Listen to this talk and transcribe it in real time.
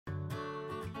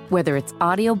Whether it's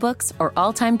audiobooks or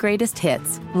all-time greatest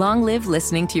hits, long live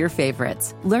listening to your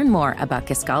favorites. Learn more about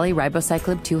Kisqali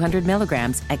Ribociclib 200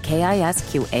 milligrams at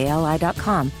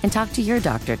KISQALI.com and talk to your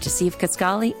doctor to see if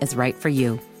Kisqali is right for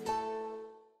you.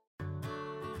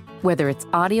 Whether it's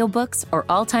audiobooks or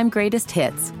all-time greatest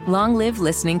hits, long live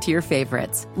listening to your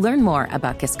favorites. Learn more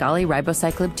about Kisqali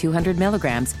Ribociclib 200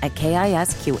 milligrams at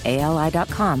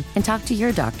KISQALI.com and talk to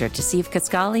your doctor to see if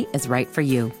Kisqali is right for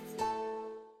you.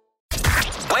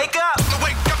 Wake up! The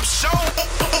Wake Up Show!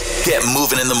 Get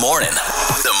moving in the morning.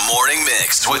 The Morning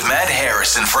Mix with Matt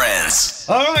Harris and friends.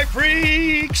 All right,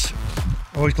 freaks.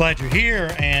 Always glad you're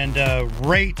here. And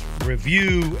rate,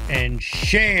 review, and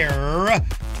share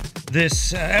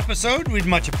this episode. We'd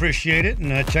much appreciate it.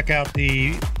 And check out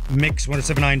the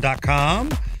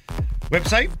Mix1079.com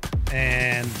website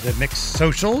and the Mix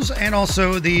socials and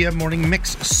also the Morning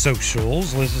Mix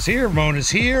socials. Liz is here. Ramona's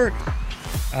here.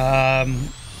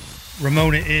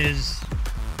 Ramona is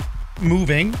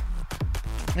moving,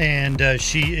 and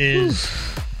she is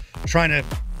trying to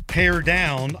pare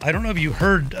down. I don't know if you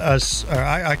heard us.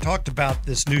 I talked about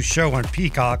this new show on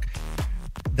Peacock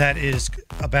that is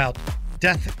about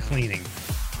death cleaning.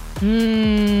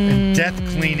 And death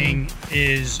cleaning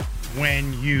is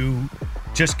when you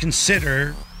just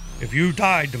consider, if you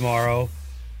died tomorrow,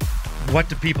 what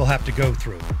do people have to go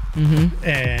through? Mm-hmm.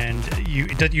 And you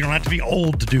don't have to be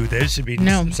old to do this. I mean,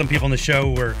 no. Some people on the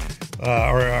show are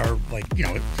like,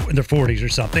 in their 40s or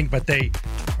something, but they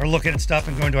are looking at stuff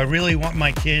and going, do I really want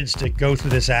my kids to go through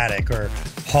this attic or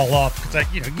haul off?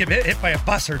 Because, you get hit by a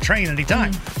bus or a train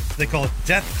anytime. They call it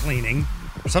death cleaning,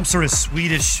 some sort of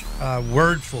Swedish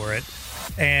word for it.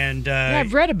 And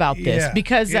I've read about this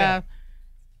because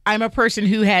I'm a person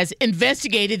who has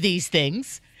investigated these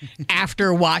things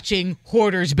after watching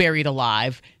Hoarders Buried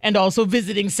Alive and also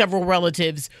visiting several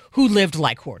relatives who lived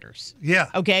like hoarders. Yeah.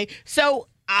 Okay. So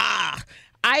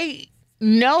I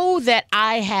know that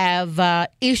I have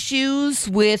issues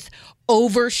with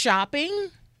over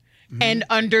shopping and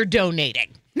under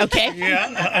donating. Okay.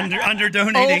 Yeah. Under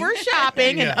donating. Over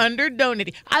shopping and under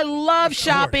donating. I love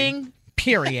shopping,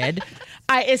 period.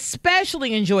 I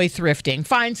especially enjoy thrifting,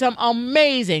 find some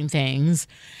amazing things.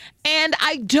 And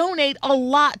I donate a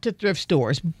lot to thrift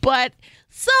stores, but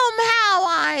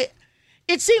somehow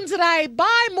it seems that I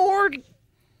buy more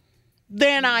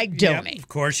than I donate. Of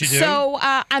course you do. So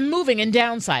I'm moving and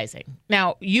downsizing.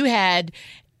 Now, you had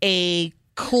a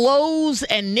clothes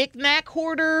and knick-knack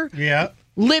hoarder. Yeah.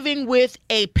 Living with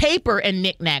a paper and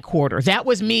knick-knack hoarder. That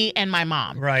was me and my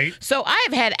mom. Right. So I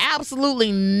have had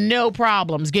absolutely no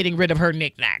problems getting rid of her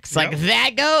knickknacks. Like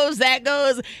that goes,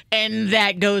 and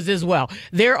that goes as well.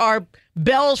 There are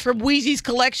bells from Wheezy's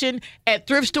collection at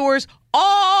thrift stores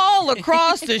all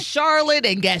across the Charlotte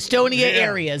and Gastonia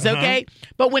areas, okay?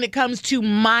 But when it comes to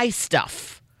my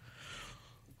stuff,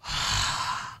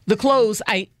 the clothes,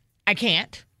 I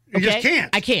can't. Okay? You just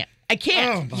can't. I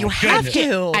can't. Oh, you have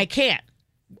to. I can't.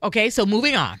 Okay, so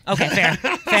moving on. Okay, fair.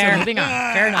 So moving on.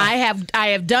 Fair enough. I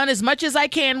have done as much as I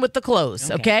can with the clothes,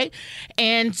 okay?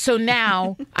 And so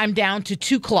now I'm down to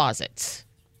 2 closets.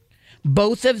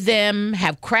 Both of them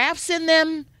have crafts in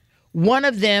them. One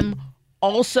of them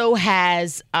also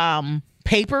has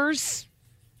papers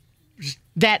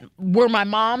that were my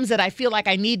mom's that I feel like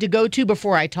I need to go to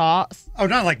before I toss. Oh,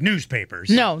 not like newspapers.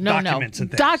 No. Documents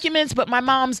and things. Documents, but my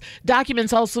mom's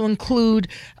documents also include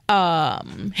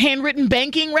handwritten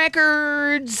banking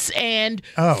records and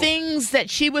things that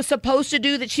she was supposed to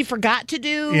do that she forgot to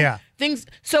do. Yeah. Things.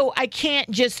 So I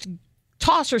can't just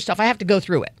toss her stuff. I have to go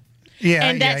through it. Yeah.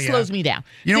 And that slows me down.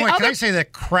 You know what? Can I say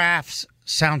that crafts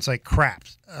sounds like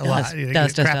craps a lot?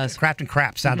 Does. Craft and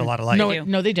craps sound a lot alike.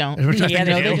 No, they don't. Yeah,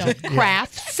 they don't.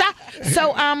 Crafts.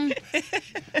 So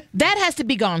that has to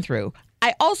be gone through.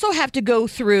 I also have to go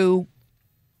through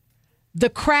the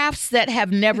crafts that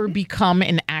have never become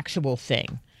an actual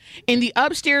thing. In the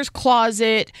upstairs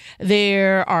closet,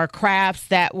 there are crafts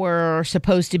that were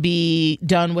supposed to be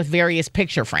done with various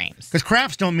picture frames. Because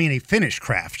crafts don't mean a finished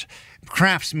craft.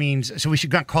 Crafts means, so we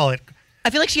should not call it. I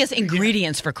feel like she has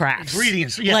ingredients for crafts.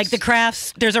 Ingredients, yes. Like the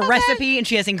crafts, there's a recipe and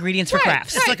she has ingredients for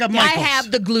crafts. It's like a Michael's. I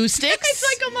have the glue sticks.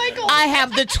 It's like a Michael's. I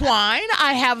have the twine.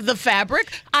 I have the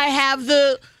fabric. I have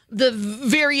the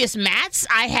various mats.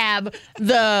 I have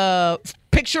the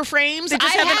picture frames. They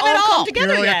just I haven't have all it all come together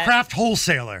You're like yet. a craft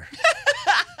wholesaler.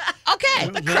 Okay.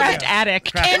 A craft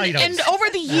addict. And over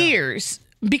the years,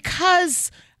 because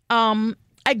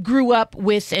I grew up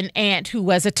with an aunt who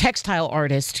was a textile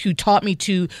artist who taught me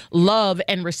to love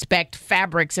and respect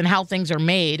fabrics and how things are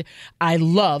made. I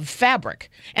love fabric,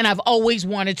 and I've always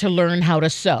wanted to learn how to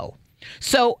sew.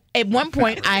 So at one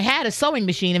point, I had a sewing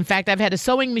machine. In fact, I've had a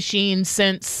sewing machine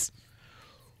since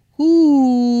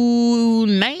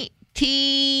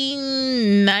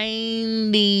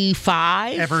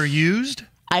 1995. Ever used?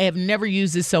 I have never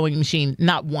used this sewing machine,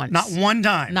 not once. Not one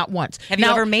time. Not once. Have you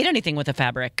ever made anything with a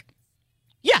fabric?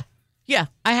 Yeah,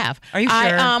 I have. Are you sure?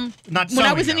 Not when I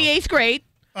sewing, was in the though. 8th grade,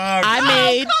 I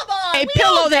made a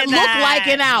pillow that looked like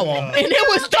an owl, and it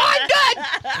was darn good.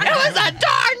 It was a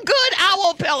darn good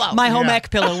owl pillow. My home ec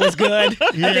pillow was good.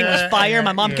 That thing was fire.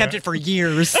 My mom kept it for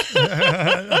years.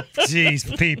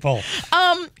 Jeez, people.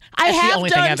 I That's the have only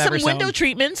thing done I've some ever window sewn.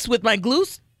 treatments with my glue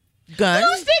gun.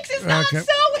 Glue sticks is not Okay.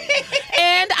 sewing.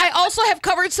 And I also have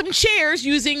covered some chairs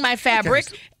using my fabric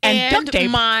And duct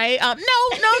tape. my no.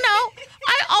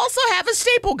 I also have a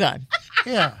staple gun.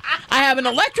 Yeah. I have an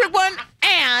electric one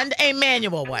and a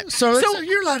manual one. So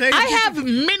you're allowed to. I have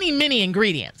many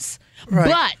ingredients, Right.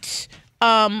 but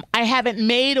I haven't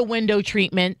made a window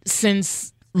treatment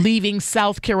since leaving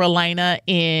South Carolina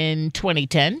in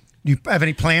 2010. You have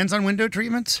any plans on window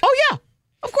treatments? Oh yeah,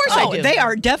 of course I do. They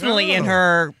are definitely in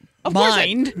her Of course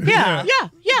mind. Yeah.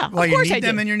 Well, Of you course need I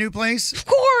them do. in your new place? Of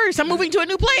course, I'm moving to a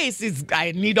new place.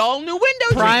 I need all new window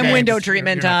Prime treatments. window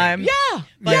treatment time. Yeah,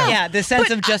 But yeah, the sense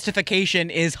of justification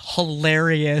is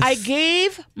hilarious. I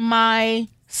gave my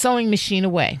sewing machine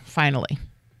away finally.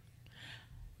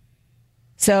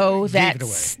 So gave it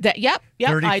that's away. that. Yep.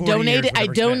 30, I 40 donated. years, I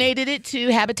whatever it's been. donated it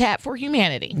to Habitat for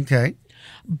Humanity, Okay.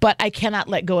 but I cannot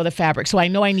let go of the fabric. So I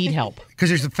know I need help. Because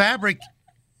there's the fabric.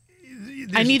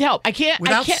 I need help. I can't.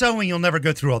 Without I can't. sewing, you'll never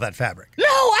go through all that fabric.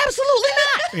 No, absolutely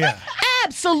not. Yeah.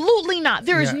 Absolutely not.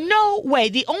 There is Yeah. no way.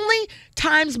 The only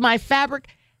times my fabric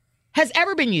has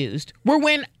ever been used were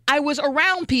when I was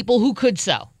around people who could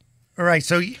sew. All right.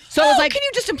 So, So it's like, can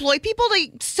you just employ people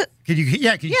to? can you?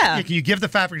 Yeah. Yeah. Can you give the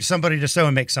fabric to somebody to sew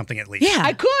and make something at least? Yeah,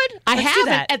 I could. I Let's do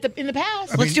have that. in the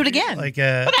past. Let's do it again. Like.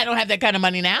 But I don't have that kind of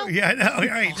money now. Yeah. No.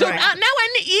 Right. So right. now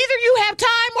either you have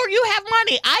time or you have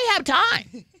money. I have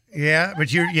time. Yeah.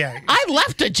 But you're. Yeah. I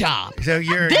left a job. So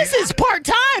you're. This is part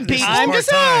time, people. I'm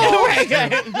just Right.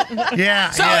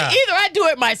 Yeah. So yeah. either I do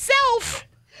it myself,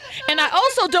 and I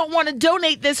also don't want to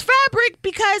donate this fabric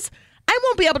because I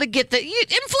won't be able to get the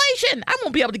inflation. I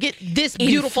won't be able to get this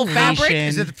beautiful fabric. Inflation.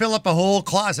 Is it to fill up a whole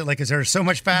closet? Like, is there so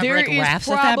much There fabric? is rafts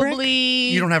of fabric?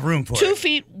 probably You don't have room for 2 it.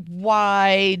 feet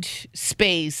wide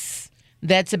space.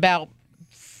 That's about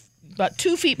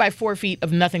 2 feet by 4 feet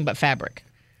of nothing but fabric.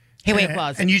 Hey, wait,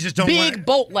 And you just don't big want.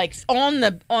 bolt like on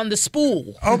the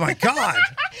spool. Oh my God.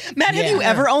 Matt, have you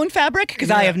ever owned fabric? Because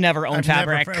I have never owned I've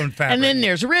fabric. Never owned fabric. And then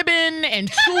there's ribbon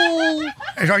and tulle.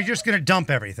 Are you just going to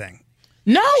dump everything?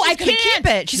 No, I gonna can't. keep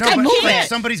it. She's No, gonna but move but it.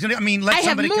 Somebody's going to. I mean, let I have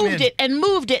somebody come in. moved it and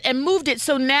moved it and moved it.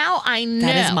 So now I know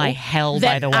That is my hell,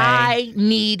 that by the way. I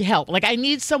need help. Like I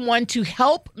need someone to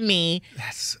help me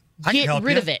Yes. I can get help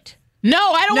rid you. of it. No,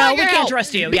 I don't No, want we your can't help.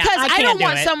 trust you. Yeah, because I I can't don't do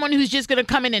want it. someone who's just going to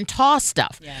come in and toss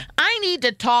stuff. I need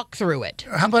to talk through it.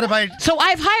 How about if I? So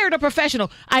I've hired a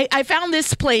professional. I found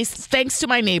this place thanks to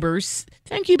my neighbors.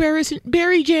 Thank you,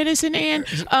 Barry, Janice, and Ann.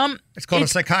 It's called a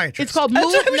psychiatrist. It's called Move.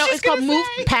 what I was No, just it's called gonna Move,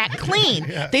 say. Pack,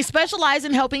 Clean. They specialize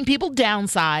in helping people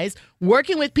downsize,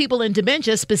 working with people in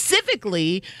dementia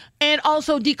specifically, and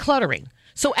also decluttering.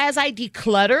 So as I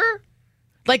declutter,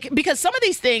 like because some of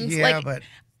these things, Yeah, like but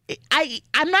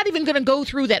I'm not even going to go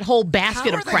through that whole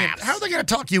basket of crafts. How are they going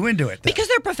to talk you into it? Then? Because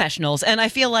they're professionals, and I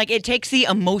feel like it takes the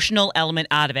emotional element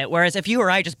out of it. Whereas if you or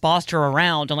I just bossed her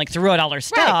around and like threw out all her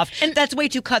stuff, And- that's way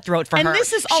too cutthroat for and her.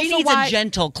 this is she also needs why- a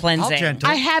gentle cleansing. gentle.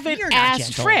 I haven't You're not asked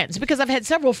gentle. friends because I've had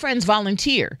several friends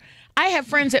volunteer. I have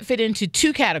friends that fit into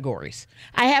two categories.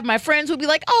 I have my friends who'll be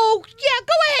like, "Oh, yeah,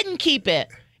 go ahead and keep it.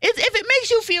 If it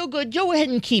makes you feel good, go ahead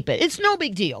and keep it. It's no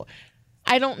big deal."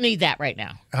 I don't need that right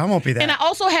now. I won't be that. And I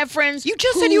also have friends You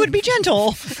just said you would be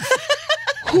gentle.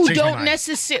 who Change my don't mind.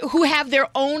 necessarily who have their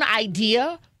own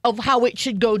idea of how it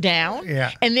should go down.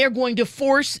 Yeah. And they're going to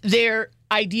force their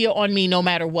idea on me no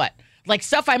matter what. Like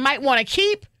stuff I might want to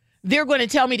keep, they're going to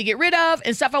tell me to get rid of,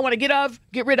 and stuff I want to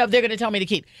get rid of, they're going to tell me to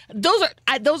keep. Those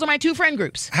are my two friend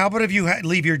groups. How about if you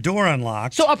leave your door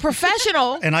unlocked So a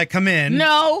professional, and I come in?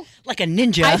 no, Like a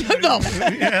ninja. I don't know.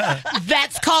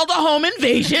 That's called a home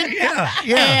invasion. Yeah.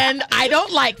 And I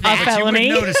don't like that. But you felony.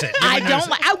 wouldn't notice it. You I wouldn't don't.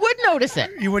 notice it. I would notice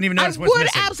it. You wouldn't even I notice what's would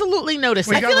missing. absolutely notice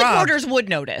Well, it. you I feel like robbed. hoarders would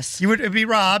notice. You would be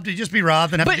robbed. You'd just be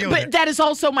robbed and have to deal with But it. that is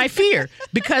also my fear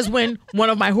because when one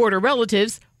of my hoarder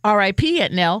relatives, R.I.P.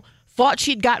 Aunt Nell, thought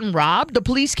she'd gotten robbed, the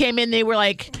police came in. They were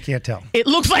like, Can't tell. "It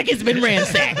looks like it's been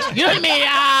ransacked." You know what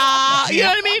I mean? You know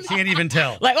what I mean? Can't even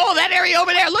tell. Like, oh, that area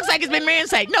over there looks like it's been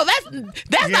ransacked. No,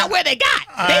 that's not where they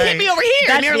got. They hit me over here.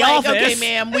 That's And they're the like, office. okay,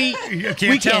 ma'am, we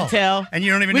can't tell. And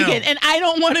you don't even know. And I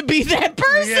don't want to be that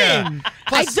person. Yeah.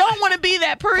 I don't want to be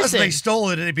that Plus, person. if they stole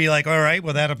it, it'd be like, all right,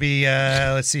 well, that'll be,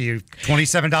 let's see,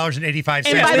 $27.85.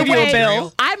 And by the Give you a way,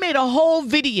 bill. I made a whole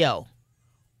video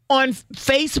on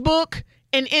Facebook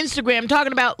and Instagram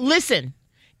talking about, listen,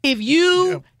 if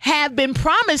you have been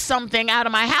promised something out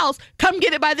of my house, come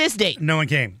get it by this date. No one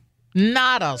came.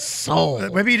 Not a soul.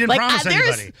 Maybe you didn't promise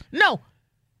anybody. No,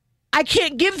 I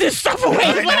can't give this stuff away.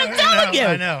 Is what I'm telling you.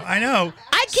 I know.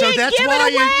 I So can't that's give why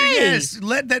it away. yes,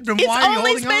 let that. It's why are you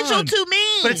only holding special on? to me.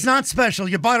 But it's not special.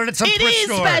 You bought it at some It thrift is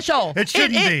store. special. It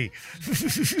shouldn't be.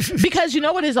 Because you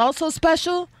know what is also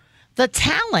special? The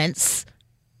talents,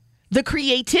 the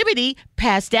creativity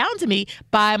passed down to me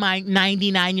by my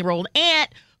 99-year-old aunt,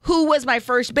 who was my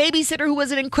first babysitter, who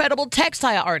was an incredible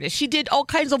textile artist. She did all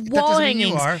kinds of wall doesn't mean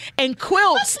you hangings are. and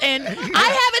quilts, and I have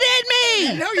it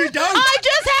in me. No, you don't. I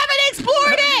just haven't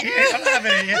explored it. You don't have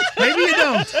it yet. Maybe you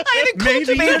don't. Maybe you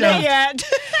Cultivated it don't. yet.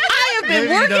 I have been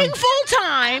Maybe you working don't. full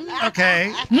time.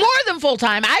 Okay. More than full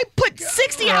time. I put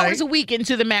 60 Right. hours a week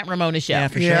into the Matt Ramona show. Yeah,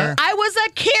 for Yeah. sure. I was a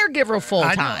caregiver full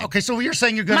I time. know. Okay, so you're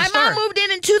saying you're going My to start. mom moved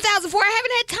in 2004. I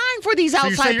haven't had time for these you're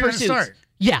outside saying you're gonna pursuits. start?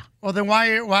 Yeah. Well, then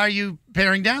why are you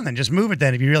paring down then? Just move it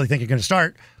then if you really think you're going to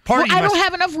start. Part Well, of you I must- don't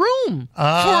have enough room for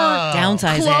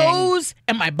Downsizing. clothes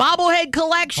and my bobblehead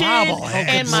collection Bobblehead.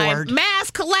 and Good my Lord.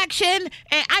 mask collection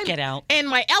and Get out. and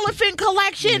my elephant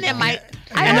collection and my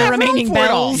I And don't the have room remaining for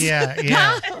it all. bells.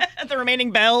 Yeah. The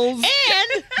remaining bells.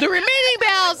 And the remaining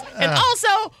bells and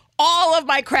also all of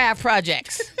my craft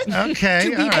projects.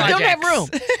 Okay. all I right. don't have room.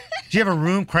 Do you have a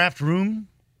room, craft room?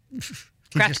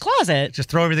 Can you Craft closet. Just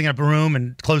throw everything in a room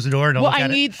and close the door and don't Well, look I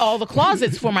at need all the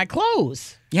closets for my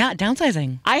clothes. Yeah,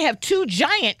 downsizing. I have 2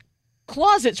 giant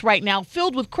closets right now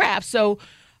filled with crafts. So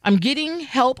I'm getting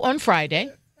help on Friday.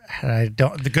 it. I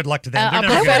don't. The good luck to them. A They're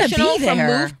never gonna- professional be from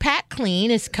there. Move Pack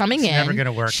Clean is coming in. never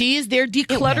gonna work. She is their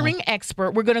decluttering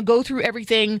expert. We're going to go through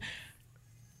everything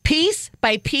piece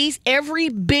by piece, every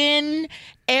bin,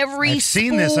 every I've spool.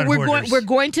 seen this on we're Hoarders.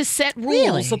 going to set rules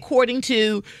Really? according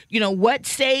to what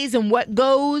stays and what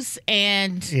goes.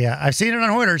 And Yeah, I've seen it on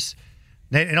Hoarders.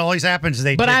 It always happens.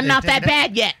 but I'm not that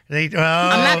bad yet. I'm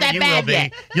not that you bad will be.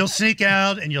 yet. You'll sneak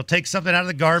out and you'll take something out of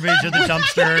the garbage or the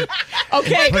dumpster.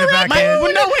 Okay, Put it back in. no,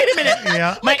 wait a minute.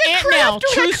 Yeah. My Aunt Nell,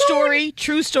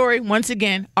 true story. Once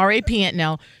again, R.A.P. Aunt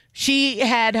Nell. She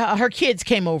had her kids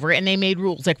came over and they made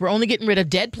rules like we're only getting rid of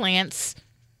dead plants,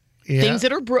 Yeah. things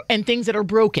that are and things that are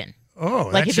broken. Oh,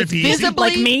 Like that if should it's be easy. visibly,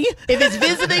 Like me? if it's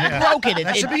visibly broken,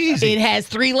 That should be easy. It has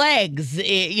 3 legs,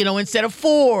 instead of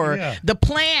 4. Yeah. The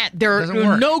plant, there Doesn't are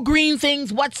work. no green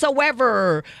things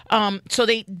whatsoever. So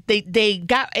they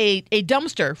got a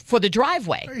dumpster for the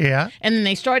driveway. Yeah. And then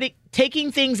they started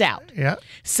taking things out. Yeah.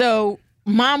 So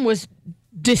mom was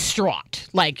distraught.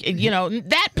 Like,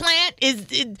 that plant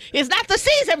is not the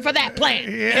season for that plant.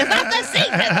 It's not the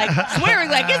season. Like swearing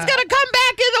like it's gonna come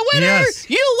back in the winter. Yes.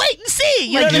 You wait and see.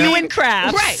 You know Like what I you mean? in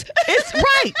crafts. Right. It's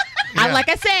right. Yeah. Like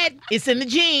I said, it's in the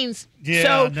genes. Yeah,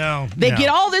 So no, they no. get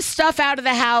all this stuff out of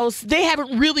the house. They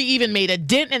haven't really even made a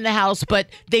dent in the house, but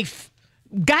they've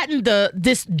gotten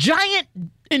this giant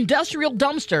industrial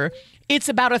dumpster. It's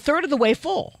about a third of the way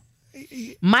full.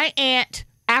 My aunt,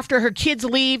 after her kids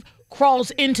leave,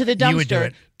 crawls into the You would do dumpster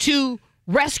it. to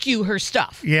rescue her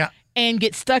stuff. Yeah. And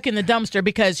get stuck in the dumpster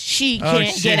because she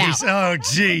can't get out. Oh,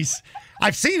 jeez.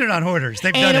 I've seen it on Hoarders.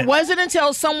 They've And done it wasn't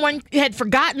until someone had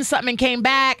forgotten something and came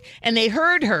back and they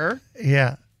heard her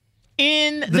Yeah.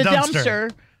 in the dumpster.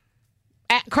 dumpster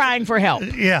crying for help.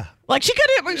 Yeah. Like she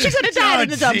could have died in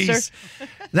the dumpster. jeez.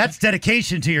 That's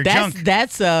dedication to your junk.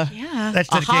 That's a That's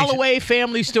a dedication. Holloway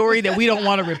family story that we don't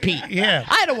want to repeat. Yeah.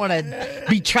 I don't want to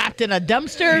be trapped in a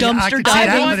dumpster. I Dumpster could see that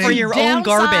diving happening. for your own Downsize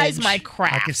garbage. my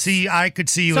craft. I could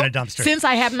see you in a dumpster. Since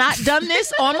I have not done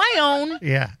this on my own,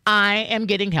 Yeah. I am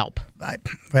getting help.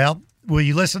 Well, will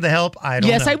you listen to the help? I don't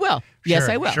know. Yes, I will. Yes,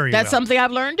 Sure, I will. Sure you That's will. something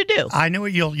I've learned to do. I know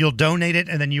it. You'll donate it,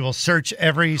 and then you will search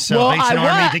every Salvation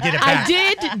Army to get it back. I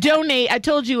did donate. I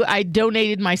told you I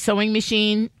donated my sewing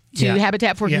machine to Yeah.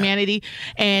 Habitat for Yeah. Humanity,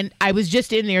 and I was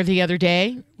just in there the other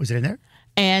day. Was it in there?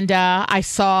 And I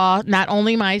saw not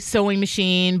only my sewing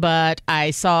machine, but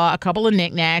I saw a couple of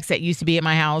knickknacks that used to be at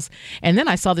my house. And then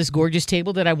I saw this gorgeous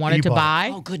table that I wanted to buy.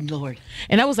 Oh, good Lord.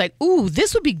 And I was like, ooh,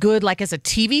 this would be good like as a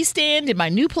TV stand in my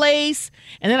new place.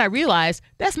 And then I realized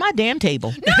that's my damn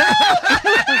table. No!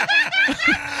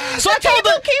 So I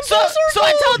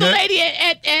told the lady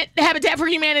at Habitat for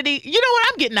Humanity, you know what?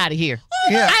 I'm getting out of here.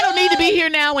 Yeah. I don't need to be here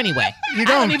now anyway. You I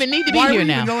don't even need to be Why here are you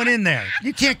now. even going in there?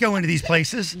 You can't go into these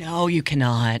places. No, you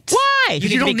cannot. Why?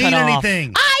 You don't need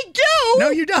anything. I do. No,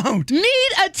 you don't. Need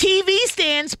a TV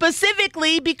stand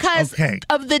specifically because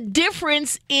of the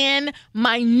difference in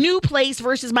my new place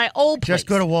versus my old place. Just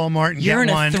go to Walmart and You're get in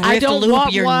a one. thrift I don't loop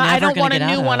want you're one. I never don't gonna want a get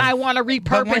new out one. of. I want to repurpose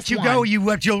But once you one. go, you'll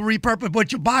repurpose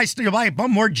what you buy. Still, you'll buy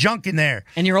more junk in there.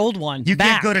 And your old one. You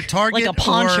back, can't go to Target like a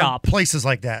pawn or shop. places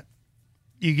like that.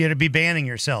 You got to be banning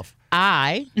yourself.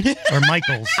 Or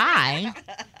Michael's. I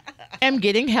am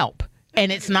getting help. And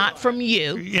it's not from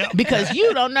you because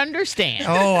you don't understand.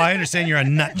 Oh, I understand you're a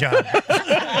nut job.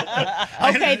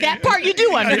 Okay, that part you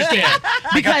do understand.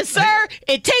 Because, sir,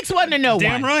 it takes one to know one.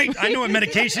 Damn right. I know what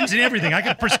medications and everything. I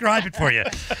can prescribe it for you.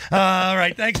 All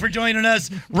right. Thanks for joining us.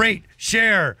 Rate,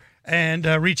 share, and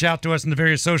reach out to us in the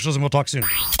various socials, and we'll talk soon.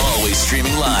 Always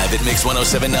streaming live at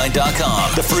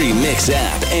Mix1079.com, the free Mix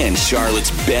app, and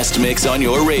Charlotte's best mix on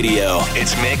your radio.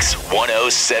 It's Mix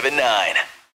 1079.